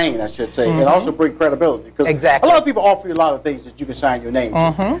 sustain, I should say, and also bring credibility. Because exactly. a lot of people offer you a lot of things that you can sign your name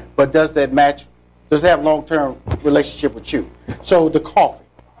to, but does that match, does it have long-term relationship with you? So the coffee.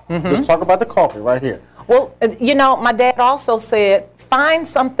 Let's talk about the coffee right here. Well, you know, my dad also said, find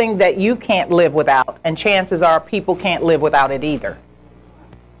something that you can't live without, and chances are people can't live without it either.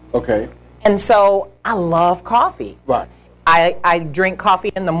 Okay. And so I love coffee. Right. I drink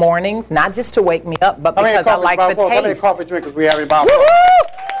coffee in the mornings, not just to wake me up, but because I like the taste. How many coffee drinkers we have in Powell?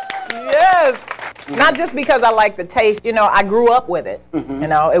 Yes. Not just because I like the taste. You know, I grew up with it. You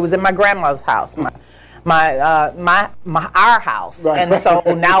know, it was in my grandma's house, our house, and so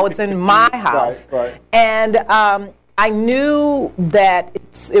now it's in my house. Right. And I knew that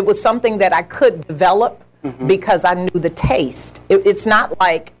it was something that I could develop. Because I knew the taste. It's not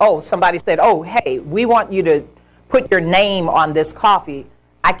like, oh, somebody said, oh, hey, we want you to put your name on this coffee.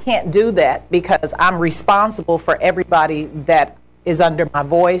 I can't do that because I'm responsible for everybody that is under my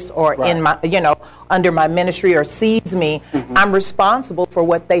voice or in my, you know, under my ministry or sees me. I'm responsible for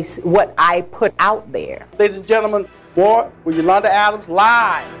what I put out there. Ladies and gentlemen, boy, with Yolanda Adams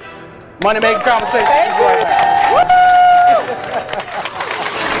live. Money Making Conversation.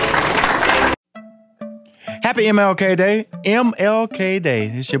 Happy MLK Day. MLK Day.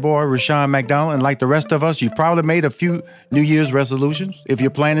 It's your boy, Rushion McDonald. And like the rest of us, you probably made a few New Year's resolutions. If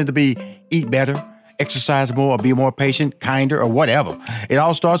you're planning to eat better, exercise more, or be more patient, kinder, or whatever. It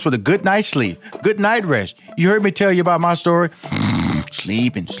all starts with a good night's sleep, good night rest. You heard me tell you about my story.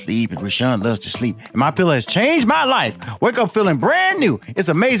 Sleeping. Rushion loves to sleep. And my pillow has changed my life. Wake up feeling brand new. It's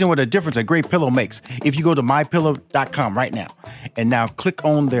amazing what a difference a great pillow makes. If you go to mypillow.com right now, and now click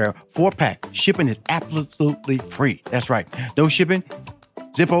on their 4-pack. Shipping is absolutely free. That's right. No shipping,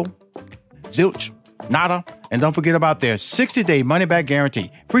 Zippo, zilch, nada. And don't forget about their 60-day money-back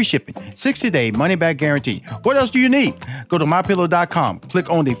guarantee. Free shipping, 60-day money-back guarantee. What else do you need? Go to mypillow.com, click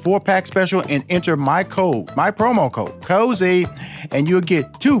on the 4-pack special, and enter my promo code, COZY, and you'll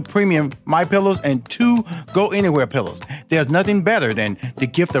get 2 premium My Pillows and 2 Go Anywhere pillows. There's nothing better than the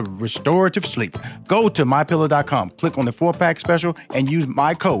gift of restorative sleep. Go to mypillow.com, click on the 4-pack special, and use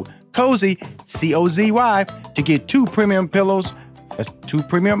my code, COZY, C-O-Z-Y, to get 2 premium pillows. That's 2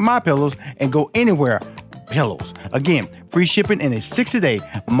 premium My Pillows, and Go Anywhere pillows. Again, free shipping and a 60-day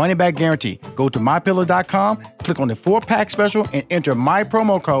money-back guarantee. Go to mypillow.com, click on the 4-pack special, and enter my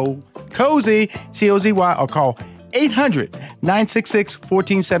promo code, COZY, C-O-Z-Y, or call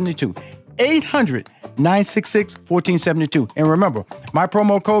 800-966-1472. 800-966-1472. And remember, my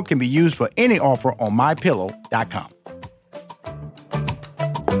promo code can be used for any offer on mypillow.com.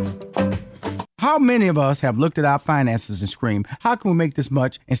 How many of us have looked at our finances and screamed, how can we make this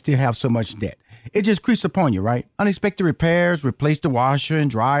much and still have so much debt? It just creeps upon you, right? Unexpected repairs, replace the washer and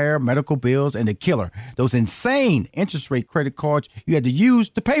dryer, medical bills, and the killer, those insane interest rate credit cards you had to use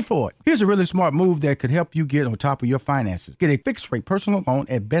to pay for it. Here's a really smart move that could help you get on top of your finances. Get a fixed rate personal loan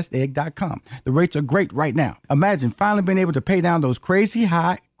at bestegg.com. The rates are great right now. Imagine finally being able to pay down those crazy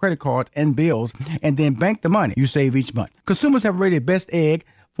high credit cards and bills and then bank the money you save each month. Consumers have rated Best Egg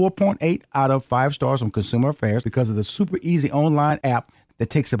 4.8 out of 5 stars on Consumer Affairs because of the super easy online app that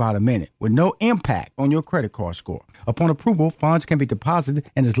takes about a minute with no impact on your credit card score. Upon approval, funds can be deposited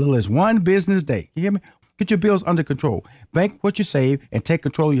in as little as 1 business day. You hear me? Get your bills under control. Bank what you save and take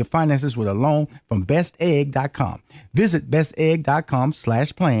control of your finances with a loan from bestegg.com. Visit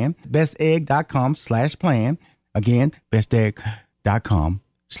bestegg.com/plan, bestegg.com/plan. Again,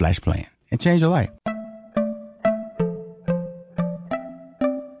 bestegg.com/plan, and change your life.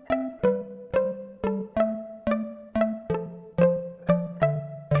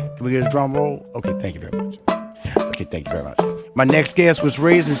 Can we get a drum roll? Okay, thank you very much. Okay, thank you very much. My next guest was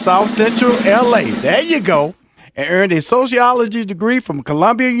raised in South Central LA. There you go. And earned a sociology degree from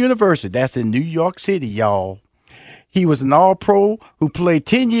Columbia University. That's in New York City, y'all. He was an all-pro who played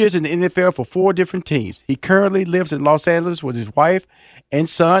 10 years in the NFL for 4 different teams. He currently lives in Los Angeles with his wife and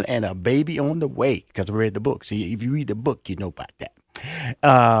son and a baby on the way, because I read the book. See, if you read the book, you know about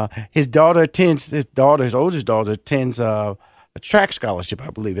that. His oldest daughter attends a track scholarship, I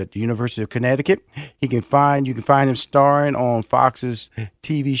believe, at the University of Connecticut. You can find him starring on Fox's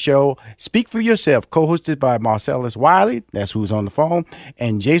TV show Speak for Yourself, co-hosted by Marcellus Wiley, that's who's on the phone,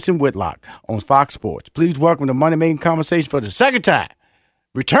 and Jason Whitlock on Fox Sports. Please welcome to Money Making Conversation for the second time,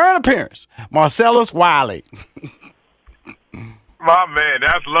 return appearance, Marcellus Wiley. My man,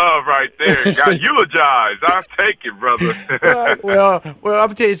 that's love right there. Got eulogized. I'll take it, brother. well, I'm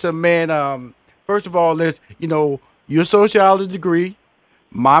gonna tell you something, man. First of all, your sociology degree,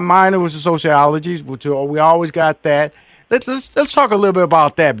 my minor was in sociology, which we always got that. Let's talk a little bit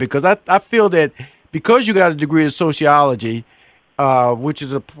about that, because I feel that because you got a degree in sociology, which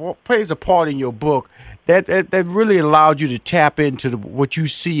plays a part in your book, that really allowed you to tap into what you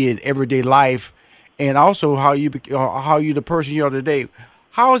see in everyday life, and also how you the person you are today.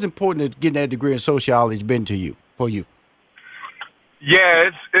 How is important getting that degree in sociology been for you? Yeah,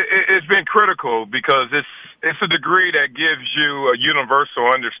 it's been critical, because it's a degree that gives you a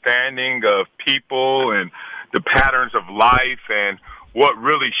universal understanding of people and the patterns of life and what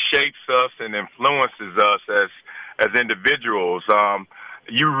really shapes us and influences us as individuals.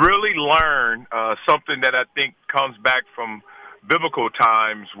 You really learn something that I think comes back from biblical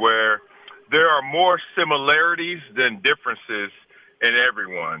times, where there are more similarities than differences in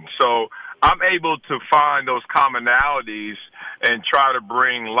everyone. So I'm able to find those commonalities and try to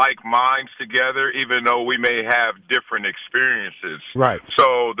bring like minds together, even though we may have different experiences. Right.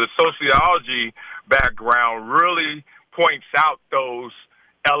 So the sociology background really points out those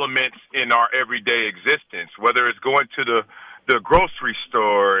elements in our everyday existence, whether it's going to the grocery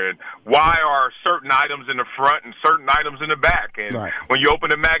store and why are certain items in the front and certain items in the back. And right. When you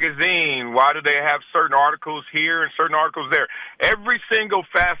open a magazine, why do they have certain articles here and certain articles there? Every single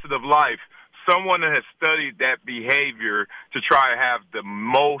facet of life, someone has studied that behavior to try to have the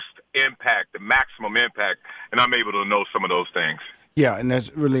most impact, the maximum impact, and I'm able to know some of those things. Yeah, and that's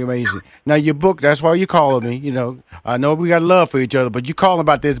really amazing. Now, your book, that's why you calling me. I know we got love for each other, but you calling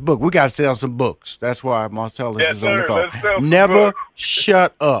about this book. We got to sell some books. That's why Marcellus is on the call. Never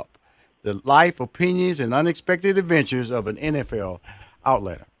Shut Up. The Life, Opinions, and Unexpected Adventures of an NFL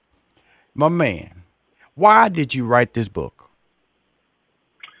Outlander. My man, why did you write this book?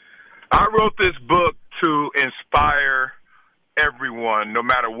 I wrote this book to inspire everyone, no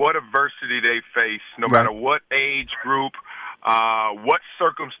matter what adversity they face, no right. matter what age group, what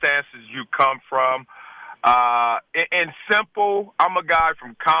circumstances you come from. In simple, I'm a guy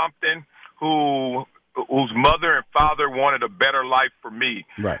from Compton whose mother and father wanted a better life for me.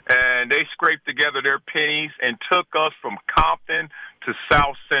 Right. And they scraped together their pennies and took us from Compton to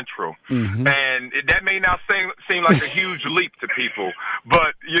South Central. Mm-hmm. And that may not seem like a huge leap to people,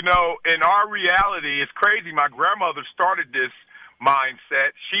 but, in our reality, it's crazy. My grandmother started this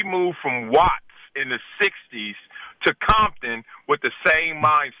mindset. She moved from Watts in the 60s to Compton with the same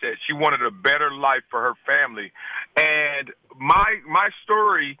mindset. She wanted a better life for her family. And my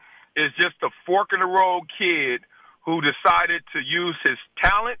story is just a fork-in-the-road kid who decided to use his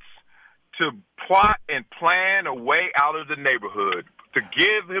talents to plot and plan a way out of the neighborhood, to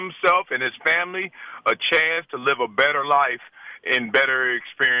give himself and his family a chance to live a better life in better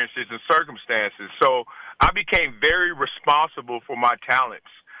experiences and circumstances. So I became very responsible for my talents.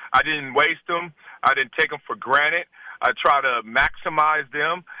 I didn't waste them. I didn't take them for granted. I try to maximize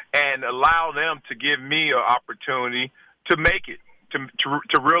them and allow them to give me an opportunity to make it,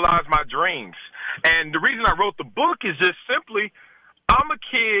 to realize my dreams. And the reason I wrote the book is just simply, I'm a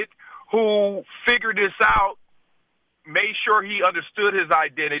kid who figured this out, made sure he understood his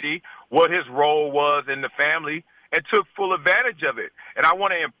identity, what his role was in the family, and took full advantage of it. And I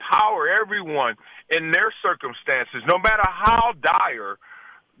want to empower everyone in their circumstances, no matter how dire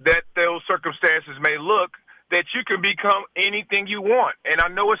that those circumstances may look, that you can become anything you want. And I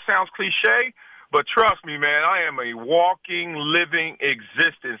know it sounds cliche, but trust me, man, I am a walking, living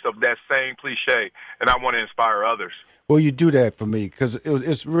existence of that same cliche, and I want to inspire others. Well, you do that for me, because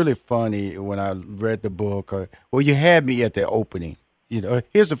it's really funny when I read the book. You had me at the opening.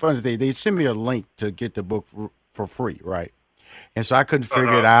 Here's the funny thing. They sent me a link to get the book for free, right? And so I couldn't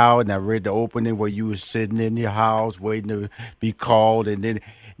figure it out, and I read the opening where you were sitting in your house waiting to be called, and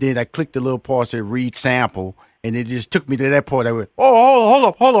then I clicked the little part that said read sample, And it just took me to that point. I went,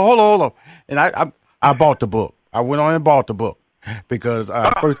 oh, hold up. And I bought the book. I went on and bought the book because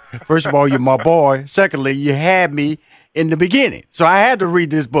first of all, you're my boy. Secondly, you had me in the beginning. So I had to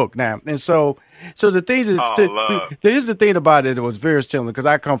read this book now. And so the things here's the thing about it. It was very similar because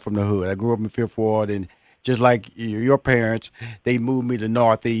I come from the hood. I grew up in Fifth Ward, and just like your parents, they moved me to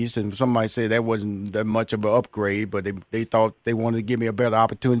Northeast, and somebody said that wasn't that much of an upgrade, but they thought they wanted to give me a better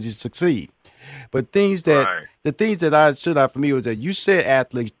opportunity to succeed. But the things that I stood out for me was that you said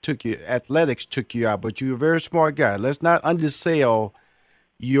athletics took you out, but you're a very smart guy. Let's not undersell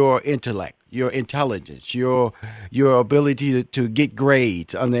your intellect, your intelligence, your ability to get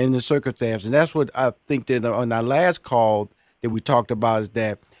grades in the circumstance. And that's what I think that on our last call that we talked about is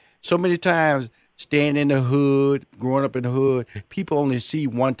that so many times staying in the hood, growing up in the hood, people only see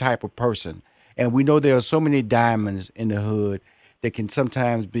one type of person. And we know there are so many diamonds in the hood that can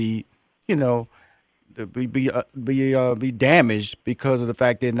sometimes be, be damaged because of the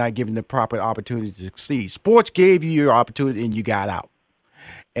fact they're not given the proper opportunity to succeed. Sports gave you your opportunity and you got out.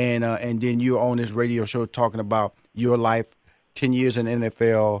 And then you're on this radio show talking about your life, 10 years in the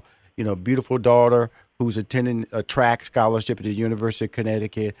NFL, beautiful daughter who's attending a track scholarship at the University of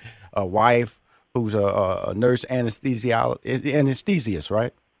Connecticut, a wife who's a nurse anesthesiast,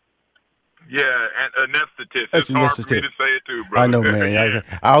 right? Yeah, anesthetist. It's hard for me to say it too, bro. I know, man.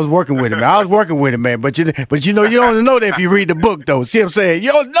 I was working with him, man. But you don't know that if you read the book, though. See what I'm saying?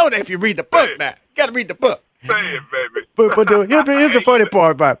 You don't know that if you read the book, man. You got to read the book. Say it, baby. But here's the funny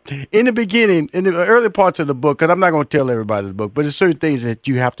part about it. In the beginning, in the early parts of the book, because I'm not going to tell everybody the book, but there's certain things that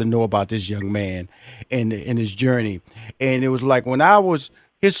you have to know about this young man and his journey. And it was like when I was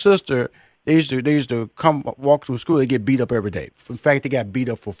his sister. They used to come walk through school. They get beat up every day. In fact, they got beat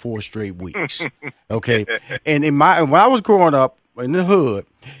up for 4 straight weeks. Okay, and when I was growing up in the hood,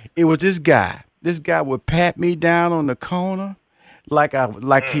 it was this guy. This guy would pat me down on the corner, like he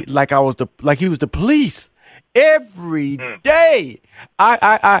was the police. Every day,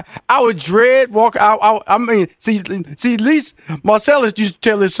 I would dread walk out. I mean, see, at least Marcellus used to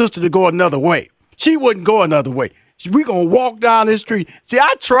tell his sister to go another way. She wouldn't go another way. We gonna walk down this street. See,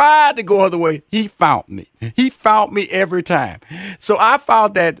 I tried to go other way. He found me. He found me every time. So I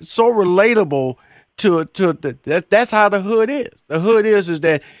found that so relatable to that's how the hood is. The hood is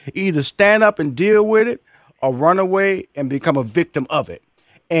that either stand up and deal with it, or run away and become a victim of it.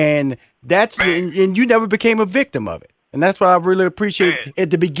 And and you never became a victim of it. And that's what I really appreciate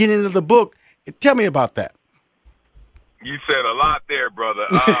at the beginning of the book. Tell me about that. You said a lot there, brother.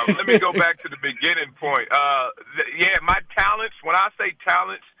 Let me go back to the beginning point. My talents, when I say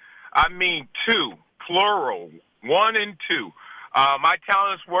talents, I mean 2, plural, 1 and 2. My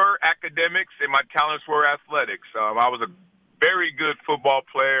talents were academics and my talents were athletics. I was a very good football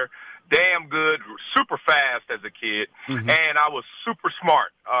player, damn good, super fast as a kid, and I was super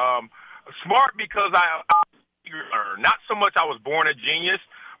smart. Smart because I learned. Not so much I was born a genius,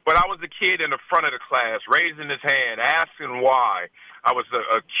 but I was a kid in the front of the class, raising his hand, asking why. I was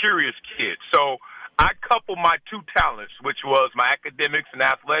a curious kid. So I coupled my 2 talents, which was my academics and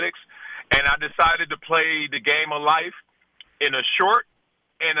athletics, and I decided to play the game of life in a short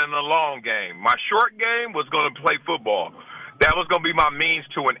and in a long game. My short game was going to play football. That was going to be my means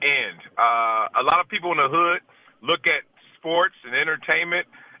to an end. A lot of people in the hood look at sports and entertainment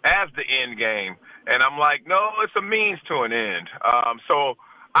as the end game, and I'm like, no, it's a means to an end. So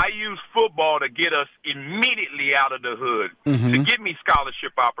I use football to get us immediately out of the hood, to give me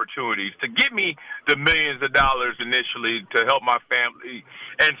scholarship opportunities, to give me the millions of dollars initially to help my family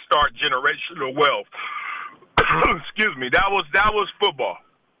and start generational wealth. Excuse me. That was football.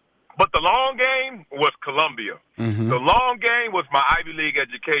 But the long game was Columbia. The long game was my Ivy League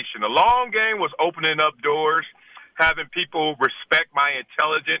education. The long game was opening up doors, having people respect my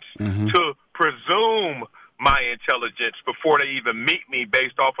intelligence, to presume my intelligence before they even meet me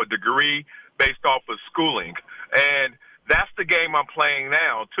based off a degree, based off of schooling. And that's the game I'm playing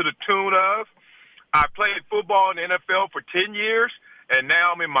now, to the tune of I played football in the NFL for 10 years, and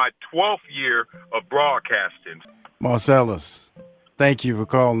now I'm in my 12th year of broadcasting. Marcellus, thank you for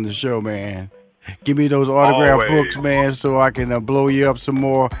calling the show, man. Give me those autographed books, man, so I can blow you up some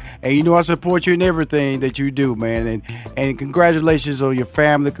more. And I support you in everything that you do, man. And congratulations on your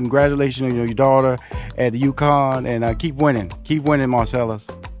family. Congratulations on your daughter at UConn. And keep winning. Keep winning, Marcellus.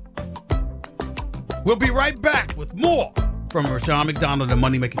 We'll be right back with more from Rushion McDonald and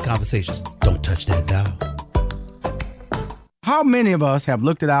Money Making Conversations. Don't touch that dial. How many of us have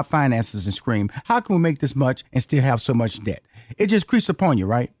looked at our finances and screamed, how can we make this much and still have so much debt? It just creeps upon you,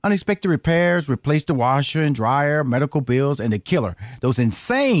 right? Unexpected repairs, replace the washer and dryer, medical bills, and the killer, those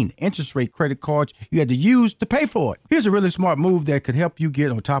insane interest rate credit cards you had to use to pay for it. Here's a really smart move that could help you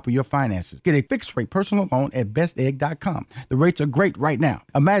get on top of your finances. Get a fixed rate personal loan at bestegg.com. The rates are great right now.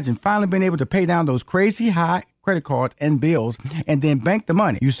 Imagine finally being able to pay down those crazy high credit cards and bills and then bank the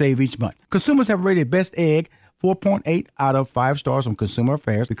money you save each month. Consumers have rated Best Egg 4.8 out of 5 stars on Consumer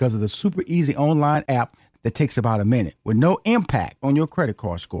Affairs because of the super easy online app that takes about a minute with no impact on your credit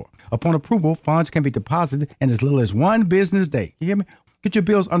card score. Upon approval, funds can be deposited in as little as 1 business day. You hear me? Get your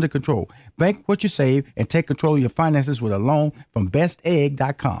bills under control. Bank what you save and take control of your finances with a loan from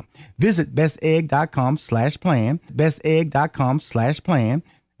bestegg.com. Visit bestegg.com/plan, bestegg.com/plan.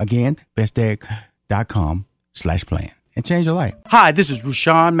 Again, bestegg.com/plan. And change your life. Hi, this is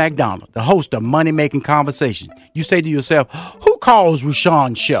Rushion McDonald, the host of Money Making Conversation. You say to yourself, who calls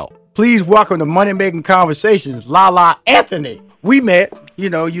Rushion's show? Please welcome to Money Making Conversations, Lala Anthony. We met, you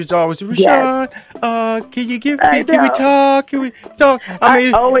used to always say, Rushion, can we talk? Can we talk?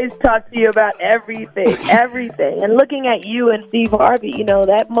 I always talk to you about everything. And looking at you and Steve Harvey,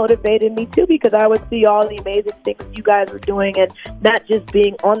 that motivated me too, because I would see all the amazing things you guys were doing and not just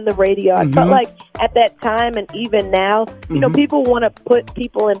being on the radio. I felt like at that time and even now, people want to put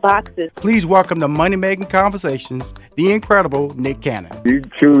people in boxes. Please welcome to Money Making Conversations, the incredible Nick Cannon. You're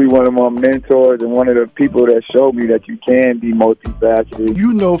truly one of my mentors and one of the people that showed me that you can be multifaceted.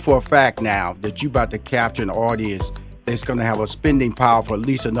 You know for a fact now that you're about to capture an audience that's going to have a spending power for at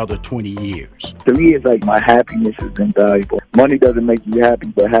least another 20 years. To me, it's like my happiness is invaluable. Money doesn't make you happy,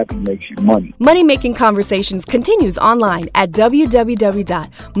 but happy makes you money. Money Making Conversations continues online at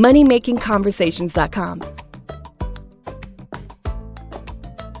www.moneymakingconversations.com.